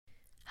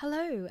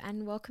Hello,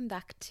 and welcome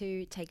back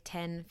to Take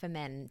 10 for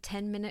Men,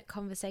 10-minute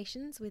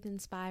conversations with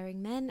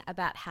inspiring men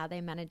about how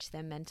they manage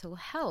their mental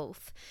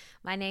health.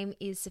 My name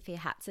is Sophia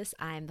Hatsis.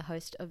 I am the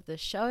host of the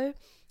show,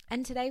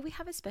 and today we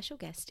have a special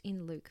guest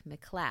in Luke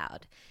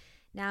McLeod.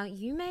 Now,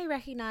 you may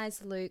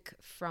recognize Luke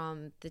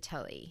from the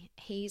telly.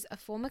 He's a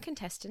former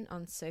contestant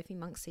on Sophie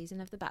Monk's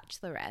season of The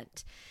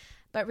Bachelorette,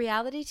 but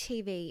reality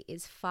TV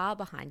is far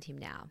behind him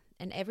now,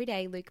 and every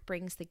day Luke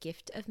brings the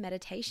gift of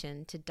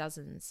meditation to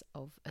dozens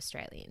of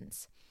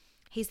Australians.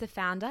 He's the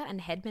founder and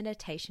head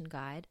meditation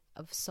guide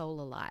of Soul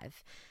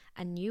Alive,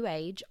 a new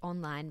age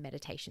online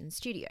meditation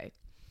studio.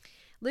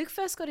 Luke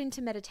first got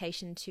into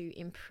meditation to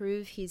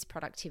improve his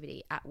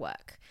productivity at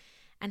work,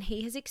 and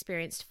he has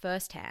experienced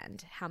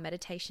firsthand how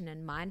meditation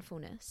and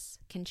mindfulness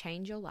can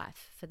change your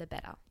life for the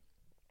better.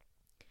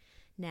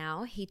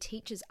 Now he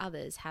teaches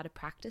others how to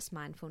practice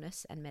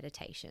mindfulness and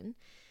meditation,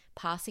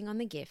 passing on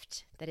the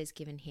gift that has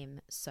given him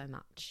so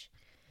much.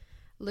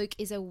 Luke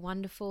is a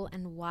wonderful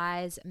and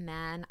wise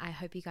man. I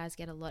hope you guys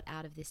get a lot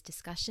out of this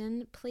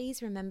discussion.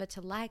 Please remember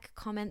to like,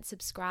 comment,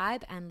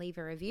 subscribe, and leave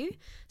a review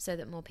so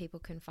that more people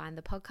can find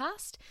the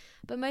podcast.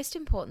 But most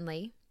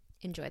importantly,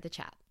 enjoy the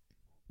chat.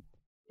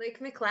 Luke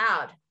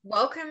McLeod,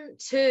 welcome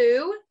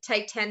to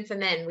Take 10 for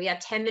Men. We are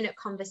 10-minute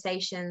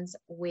conversations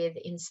with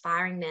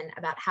inspiring men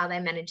about how they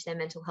manage their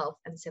mental health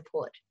and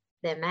support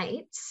their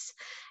mates.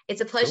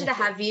 It's a pleasure to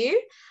have you.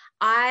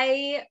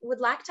 I would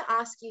like to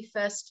ask you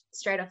first,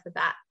 straight off the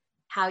bat,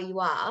 how you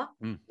are,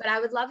 but I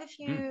would love if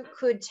you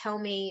could tell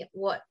me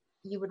what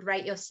you would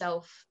rate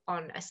yourself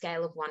on a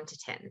scale of 1 to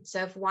 10.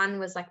 So if 1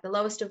 was like the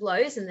lowest of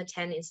lows and the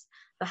 10 is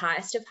the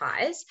highest of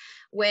highs,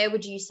 where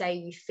would you say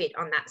you fit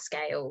on that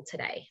scale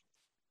today?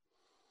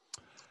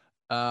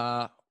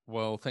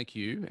 Well, thank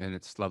you. And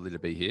it's lovely to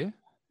be here.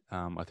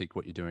 I think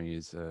what you're doing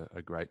is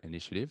a great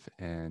initiative,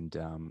 and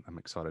I'm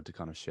excited to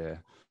kind of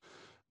share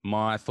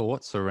my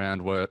thoughts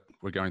around what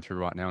we're going through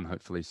right now, and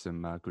hopefully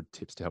some good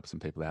tips to help some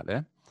people out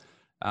there.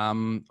 How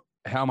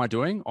am I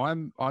doing?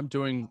 I'm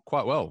doing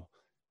quite well.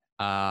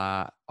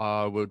 I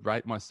would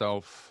rate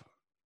myself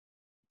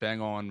bang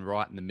on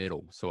right in the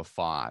middle, so a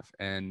 5.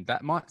 And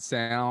that might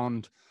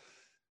sound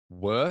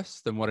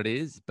worse than what it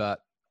is, but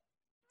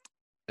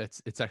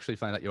it's actually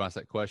funny that you asked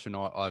that question.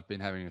 I've been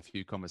having a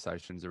few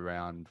conversations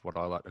around what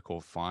I like to call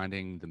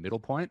finding the middle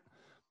point,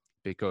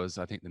 because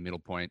I think the middle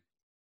point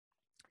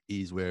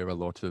is where a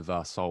lot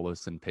of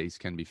solace and peace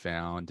can be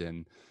found,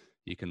 and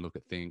you can look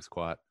at things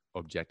quite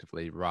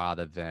objectively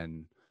rather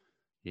than,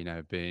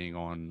 being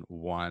on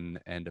one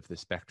end of the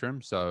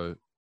spectrum. So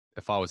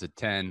if I was a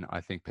 10,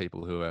 I think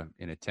people who are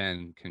in a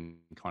 10 can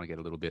kind of get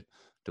a little bit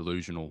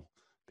delusional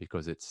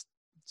because it's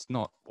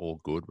not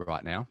all good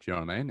right now. Do you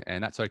know what I mean?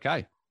 And that's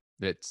okay.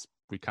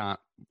 We can't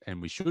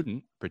and we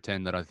shouldn't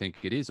pretend that I think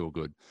it is all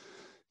good.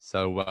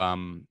 So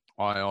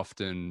I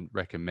often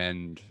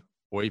recommend,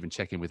 or even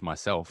check in with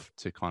myself,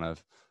 to kind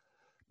of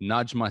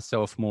nudge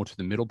myself more to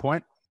the middle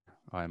point.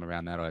 I am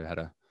around that. I had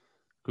a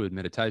good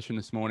meditation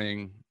this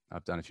morning.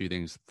 I've done a few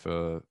things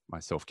for my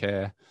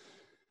self-care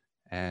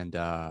and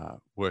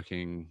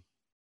working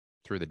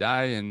through the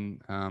day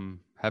and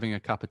having a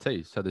cup of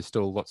tea. So there's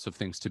still lots of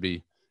things to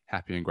be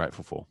happy and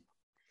grateful for.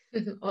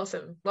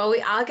 Awesome. Well,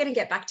 we are going to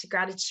get back to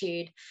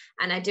gratitude,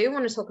 and I do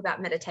want to talk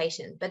about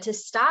meditation. But to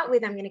start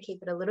with, I'm going to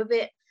keep it a little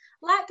bit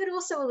light, but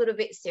also a little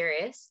bit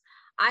serious.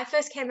 I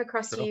first came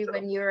across you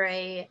when you were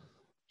a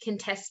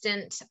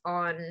contestant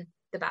on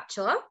The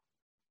Bachelorette,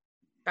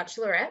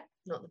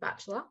 not The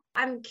Bachelor.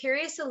 I'm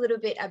curious a little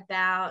bit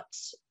about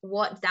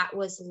what that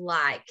was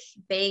like,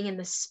 being in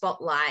the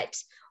spotlight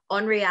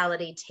on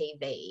reality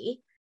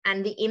TV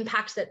and the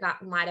impact that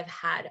might have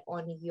had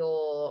on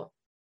your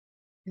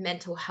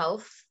mental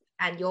health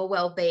and your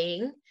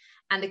well-being,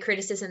 and the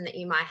criticism that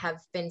you might have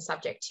been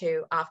subject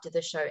to after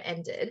the show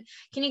ended.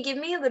 Can you give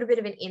me a little bit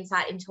of an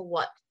insight into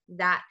what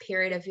that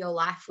period of your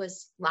life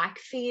was like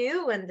for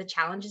you and the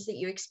challenges that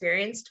you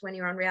experienced when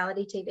you were on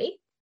reality TV?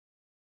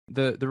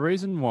 The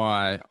reason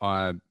why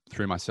I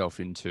threw myself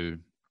into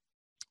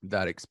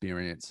that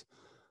experience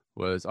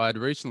was I had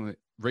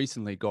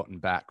recently gotten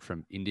back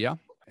from India,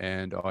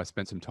 and I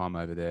spent some time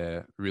over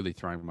there really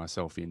throwing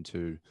myself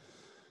into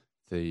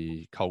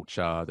the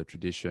culture, the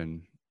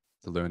tradition,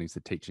 the learnings, the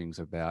teachings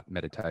about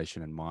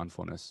meditation and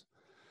mindfulness.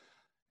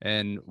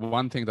 And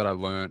one thing that I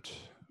learned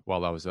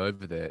while I was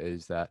over there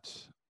is that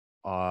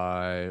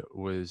I'd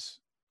always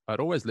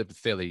lived a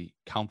fairly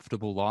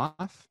comfortable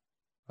life.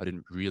 I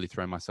didn't really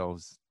throw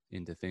myself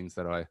into things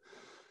that I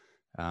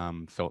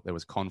felt there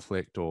was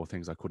conflict or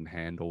things I couldn't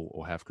handle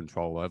or have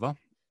control over.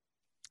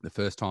 The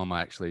first time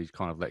I actually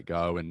kind of let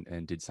go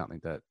and did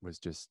something that was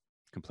just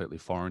completely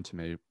foreign to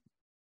me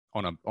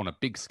on a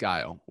big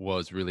scale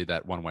was really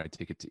that one-way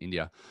ticket to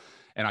India.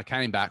 And I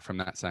came back from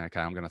that saying,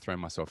 okay, I'm going to throw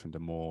myself into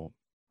more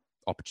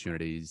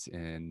opportunities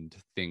and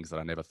things that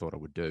I never thought I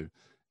would do.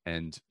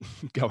 And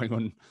going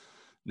on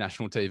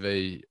national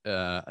TV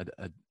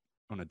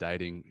on a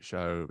dating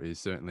show is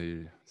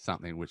certainly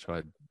something which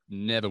I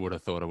never would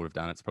have thought I would have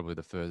done. It's probably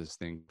the furthest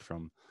thing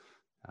from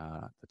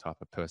the type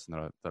of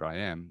person that I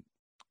am.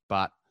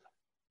 But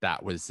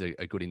that was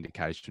a good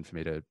indication for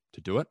me to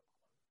do it.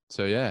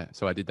 So yeah,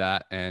 so I did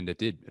that, and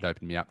it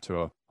opened me up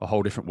to a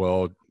whole different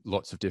world,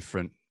 lots of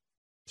different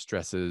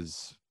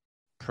stresses,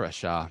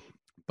 pressure,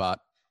 but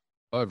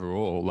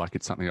overall, like,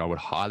 it's something I would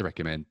highly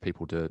recommend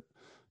people to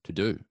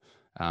do.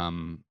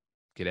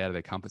 Get out of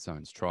their comfort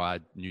zones, try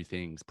new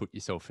things, put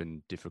yourself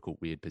in difficult,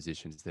 weird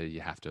positions that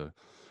you have to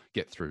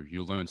get through.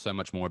 You'll learn so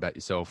much more about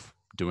yourself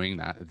doing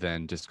that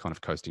than just kind of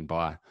coasting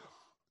by.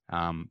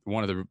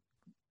 One of the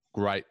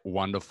great,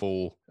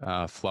 wonderful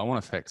flow-on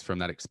effects from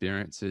that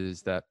experience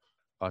is that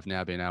I've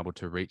now been able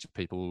to reach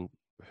people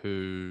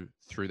who,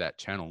 through that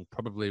channel,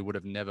 probably would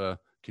have never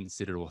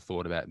considered or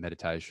thought about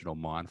meditation or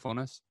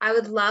mindfulness. I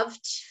would love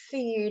for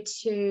you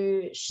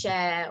to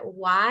share,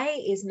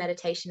 why is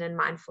meditation and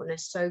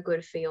mindfulness so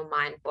good for your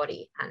mind,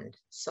 body, and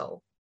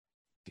soul?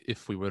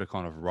 If we were to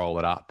kind of roll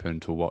it up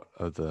into what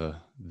are the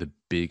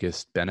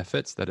biggest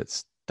benefits that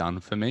it's done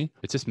for me,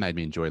 it's just made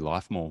me enjoy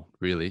life more,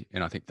 really.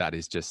 And I think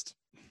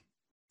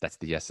that's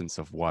the essence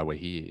of why we're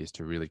here, is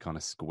to really kind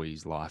of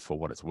squeeze life for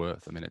what it's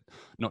worth. I mean,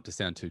 not to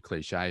sound too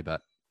cliche,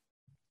 but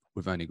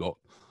we've only got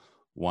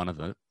one of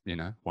it,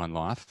 one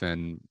life,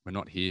 and we're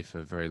not here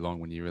for very long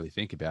when you really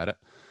think about it.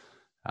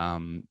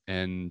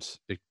 And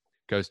it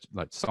goes to,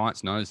 like,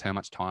 science knows how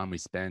much time we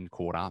spend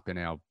caught up in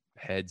our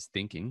heads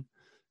thinking,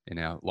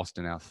 lost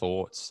in our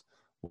thoughts,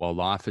 while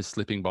life is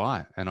slipping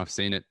by. And I've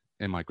seen it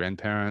in my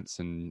grandparents,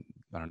 and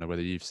I don't know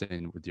whether you've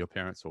seen with your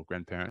parents or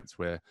grandparents,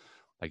 where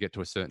they get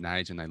to a certain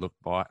age and they look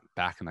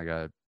back and they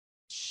go,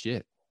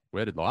 shit,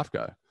 where did life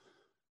go?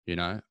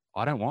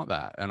 I don't want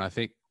that. And I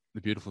think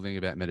the beautiful thing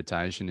about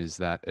meditation is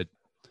that it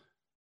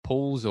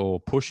pulls or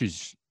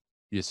pushes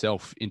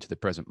yourself into the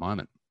present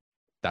moment.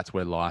 That's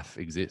where life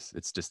exists.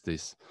 It's just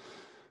this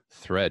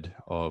thread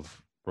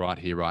of right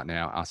here, right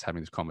now, us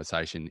having this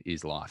conversation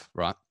is life,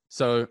 right?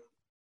 So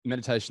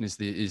meditation is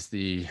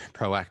the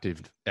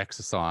proactive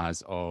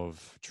exercise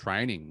of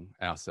training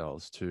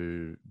ourselves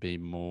to be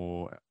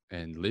more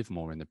and live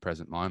more in the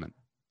present moment.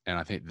 And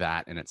I think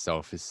that in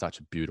itself is such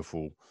a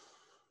beautiful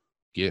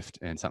gift,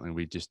 and something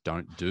we just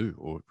don't do,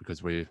 or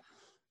because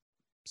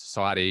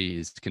society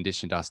has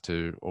conditioned us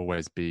to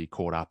always be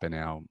caught up in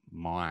our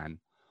mind.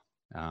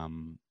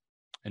 And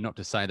not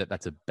to say that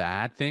that's a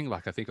bad thing.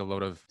 Like, I think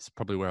it's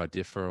probably where I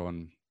differ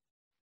on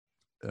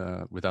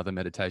with other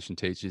meditation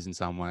teachers in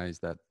some ways,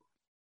 that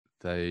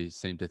they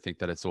seem to think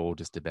that it's all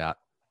just about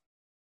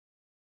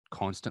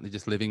constantly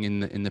just living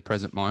in the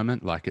present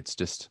moment. Like, it's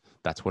just,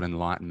 that's what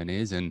enlightenment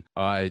is. And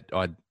I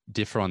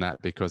differ on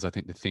that, because I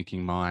think the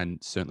thinking mind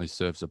certainly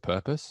serves a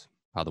purpose.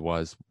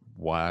 Otherwise,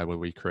 why were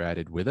we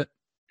created with it?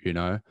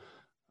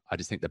 I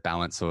just think the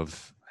balance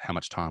of how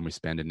much time we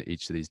spend in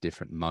each of these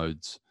different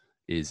modes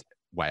is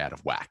way out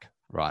of whack,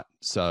 right?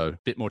 So a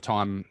bit more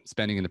time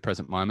spending in the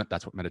present moment,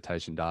 that's what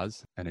meditation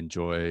does, and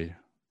enjoy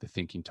the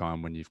thinking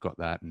time when you've got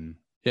that. And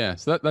yeah,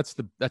 so that's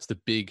the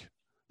big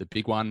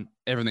one.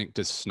 Everything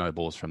just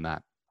snowballs from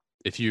that.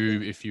 If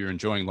you're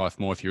enjoying life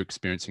more, if you're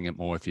experiencing it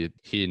more, if you're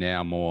here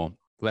now more,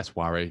 less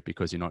worry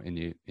because you're not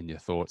in your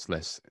thoughts,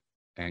 less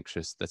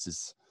anxious. This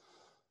is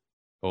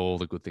all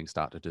the good things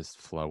start to just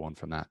flow on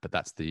from that. But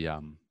that's the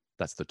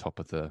top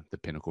of the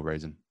pinnacle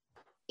reason.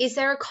 Is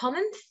there a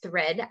common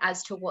thread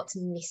as to what's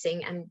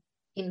missing and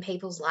in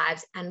people's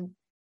lives, and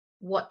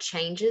what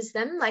changes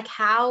them? Like,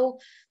 how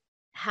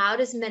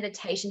does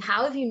meditation,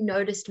 how have you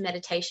noticed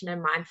meditation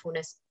and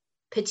mindfulness,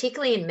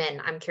 particularly in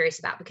men, I'm curious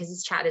about, because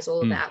this chat is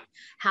all about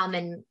how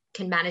men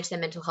can manage their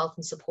mental health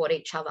and support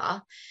each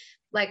other.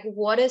 Like,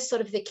 what are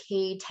sort of the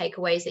key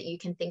takeaways that you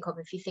can think of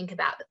if you think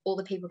about all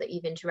the people that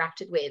you've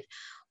interacted with?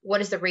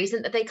 What is the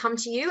reason that they come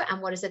to you,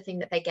 and what is the thing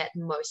that they get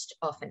most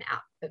often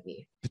out of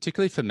you?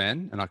 Particularly for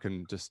men, and I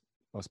can just,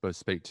 I suppose,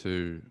 speak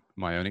to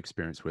my own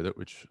experience with it,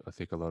 which I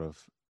think a lot of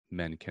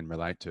men can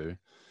relate to.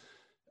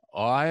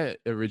 I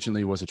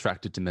originally was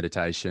attracted to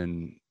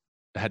meditation.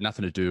 It had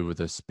nothing to do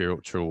with a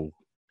spiritual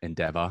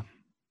endeavor,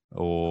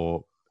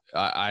 or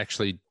I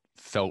actually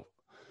felt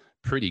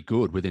pretty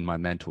good within my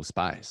mental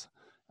space.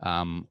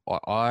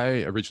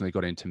 I originally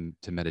got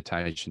into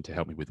meditation to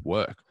help me with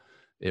work.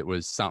 It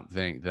was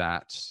something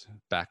that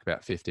back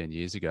about 15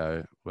 years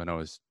ago, when I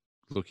was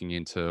looking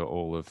into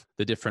all of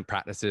the different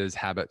practices,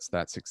 habits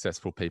that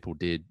successful people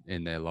did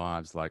in their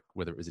lives, like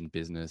whether it was in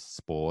business,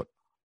 sport,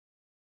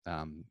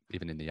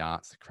 even in the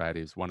arts, the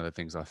creatives, one of the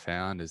things I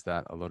found is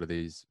that a lot of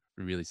these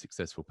really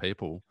successful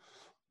people,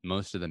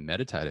 most of them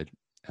meditated.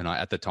 And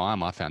at the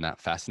time, I found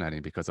that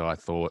fascinating, because I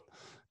thought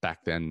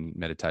back then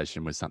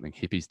meditation was something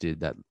hippies did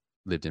that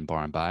lived in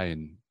Byron Bay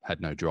and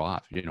had no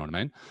drive, you know what I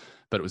mean?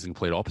 But it was the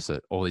complete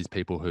opposite. All these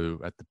people who,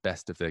 at the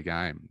best of their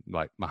game,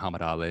 like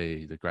Muhammad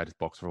Ali, the greatest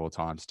boxer of all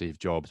time, Steve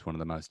Jobs, one of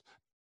the most,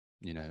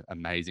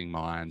 amazing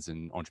minds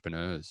and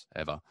entrepreneurs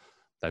ever,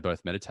 they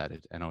both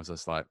meditated. And I was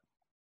just like,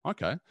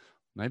 okay,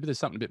 maybe there's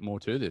something a bit more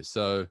to this.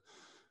 So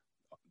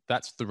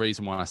that's the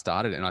reason why I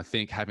started. And I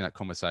think having that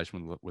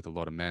conversation with a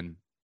lot of men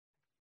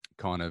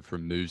kind of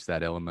removes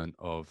that element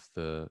of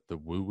the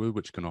woo-woo,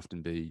 which can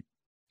often be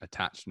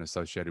attached and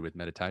associated with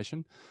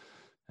meditation.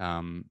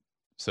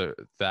 So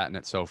that in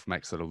itself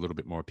makes it a little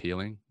bit more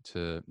appealing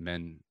to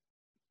men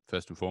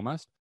first and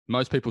foremost.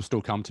 Most people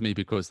still come to me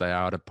because they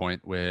are at a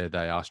point where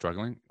they are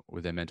struggling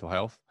with their mental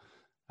health,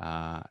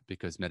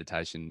 because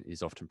meditation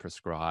is often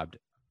prescribed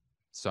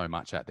so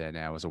much out there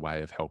now as a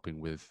way of helping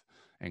with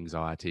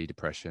anxiety,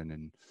 depression,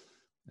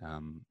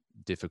 and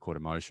difficult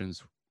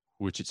emotions,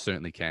 which it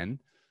certainly can.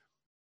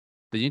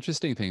 The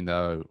interesting thing,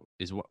 though,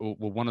 is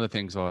one of the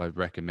things I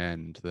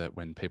recommend that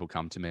when people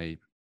come to me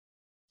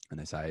and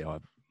they say, "Oh,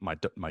 my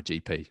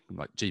GP,"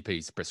 like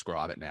GPs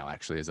prescribe it now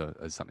actually as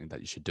something that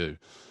you should do.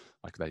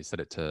 Like they said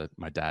it to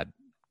my dad,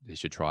 he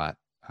should try it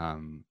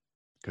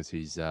because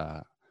he's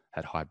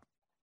had high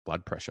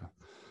blood pressure,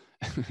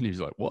 and he was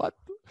like, "What?"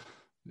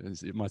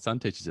 My son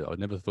teaches it. I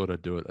never thought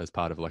I'd do it as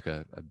part of like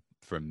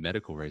for a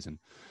medical reason,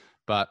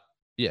 but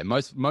yeah,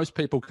 most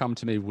people come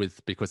to me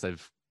because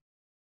they've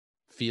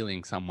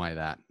feeling some way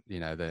that, you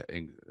know,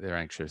 they're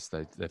anxious.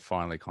 They've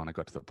finally kind of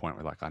got to the point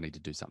where like, I need to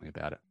do something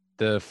about it.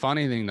 The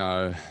funny thing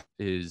though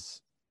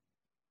is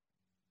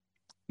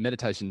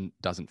meditation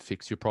doesn't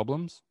fix your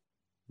problems,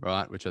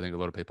 right? Which I think a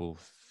lot of people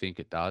think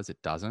it does.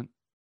 It doesn't.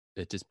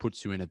 It just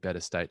puts you in a better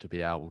state to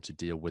be able to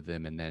deal with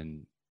them and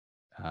then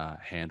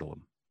handle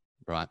them,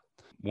 right?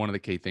 One of the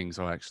key things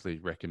I actually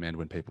recommend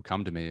when people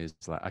come to me is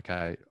like,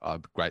 okay,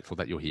 I'm grateful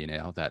that you're here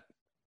now, that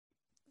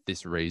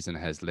this reason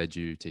has led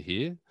you to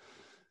here,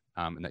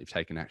 and that you've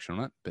taken action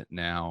on it. But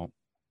now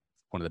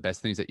one of the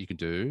best things that you can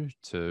do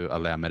to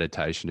allow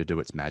meditation to do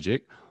its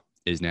magic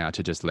is now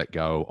to just let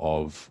go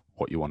of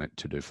what you want it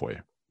to do for you.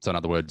 So in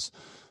other words,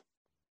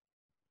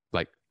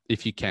 like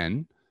if you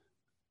can,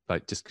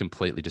 like just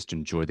completely just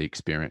enjoy the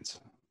experience.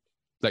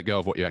 Let go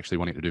of what you actually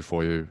want it to do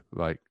for you,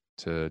 like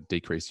to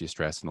decrease your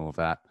stress and all of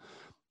that.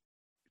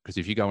 Because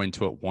if you go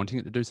into it wanting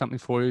it to do something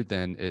for you,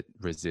 then it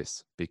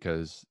resists,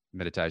 because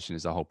meditation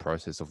is a whole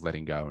process of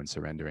letting go and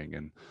surrendering,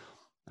 and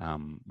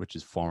which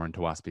is foreign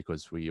to us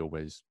because we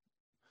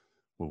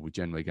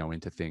generally go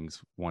into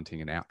things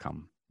wanting an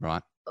outcome,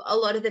 right? A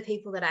lot of the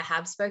people that I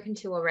have spoken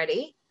to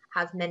already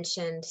have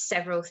mentioned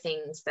several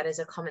things that is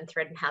a common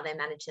thread in how they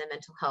manage their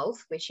mental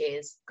health, which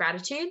is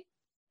gratitude,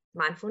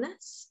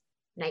 mindfulness,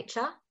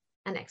 nature,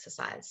 and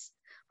exercise.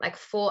 Like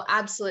 4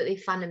 absolutely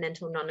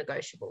fundamental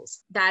non-negotiables.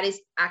 That is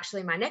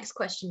actually my next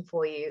question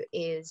for you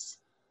is,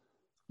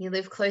 you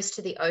live close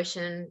to the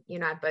ocean. You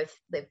and I both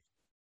live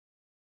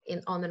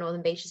on the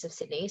northern beaches of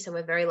Sydney. So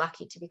we're very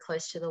lucky to be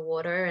close to the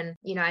water. And,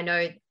 you know, I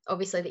know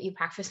obviously that you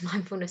practice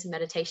mindfulness and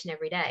meditation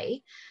every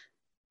day.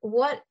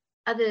 What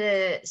are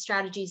the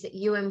strategies that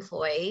you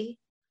employ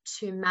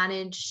to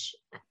manage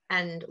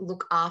and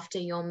look after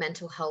your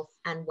mental health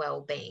and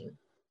well-being?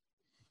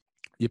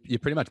 You're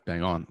pretty much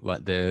bang on.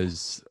 Like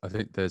I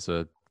think there's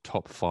a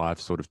top 5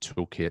 sort of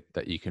toolkit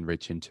that you can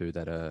reach into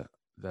that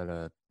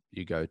are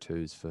your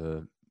go-tos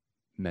for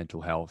mental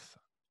health.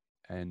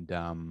 And,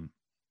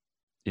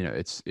 you know,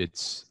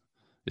 it's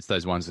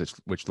those ones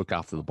which look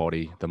after the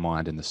body, the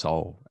mind, and the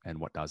soul, and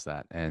what does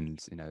that. And,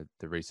 you know,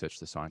 the research,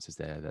 the science is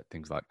there that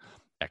things like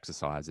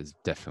exercise is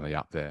definitely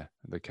up there.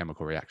 The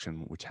chemical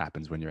reaction which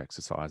happens when you're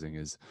exercising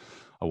is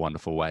a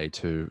wonderful way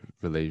to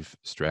relieve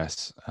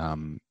stress,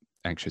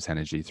 anxious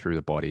energy through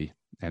the body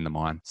and the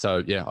mind.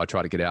 So yeah, I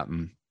try to get out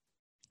and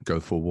go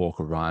for a walk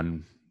or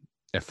run,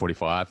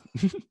 F45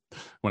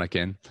 when I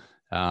can,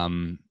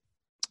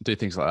 do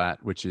things like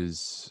that, which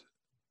it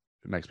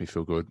makes me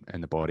feel good,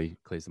 and the body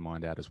clears the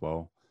mind out as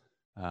well.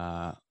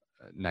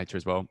 Nature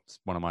as well. It's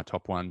one of my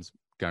top ones.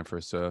 Going for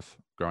a surf,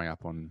 growing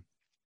up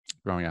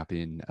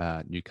in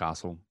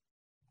Newcastle.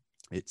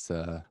 It's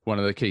one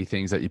of the key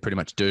things that you pretty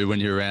much do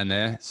when you're around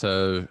there.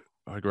 So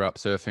I grew up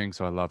surfing,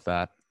 so I love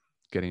that.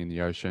 Getting in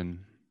the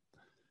ocean,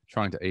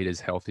 trying to eat as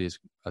healthy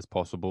as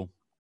possible,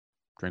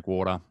 drink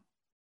water,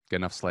 get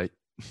enough sleep.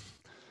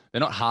 They're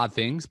not hard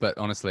things, but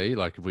honestly,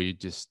 like we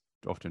just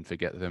often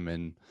forget them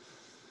and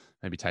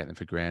maybe take them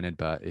for granted.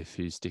 But if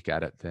you stick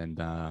at it, then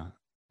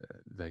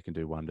they can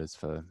do wonders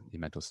for your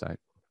mental state.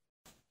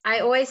 I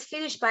always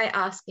finish by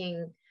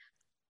asking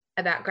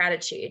about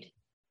gratitude.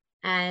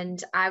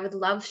 And I would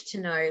love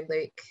to know,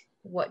 Luke,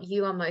 what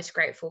you are most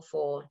grateful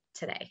for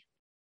today.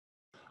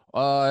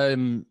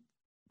 I'm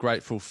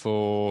grateful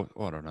for,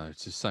 I don't know,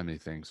 it's just so many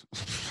things.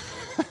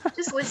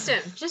 Just list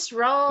them. Just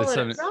roll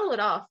it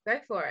off. Go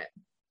for it.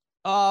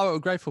 Oh,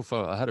 grateful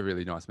for, I had a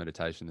really nice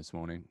meditation this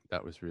morning.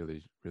 That was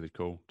really, really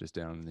cool. Just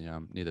down in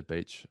the, near the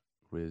beach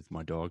with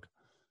my dog.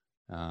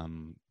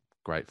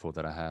 Grateful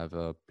that I have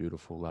a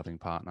beautiful, loving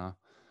partner.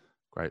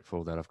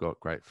 Grateful that I've got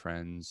great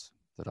friends,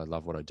 that I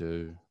love what I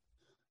do.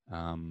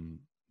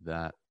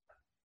 That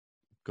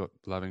got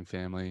loving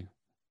family,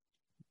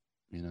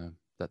 you know,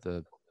 that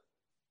the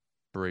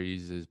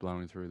breeze is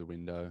blowing through the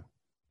window,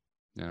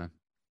 you know,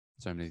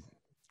 so many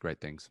great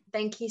things.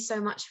 Thank you so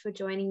much for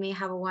joining me.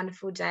 Have a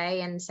wonderful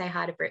day, and say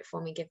hi to Britt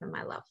for me. Give them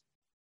my love.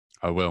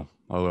 I will.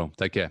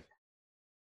 Take care.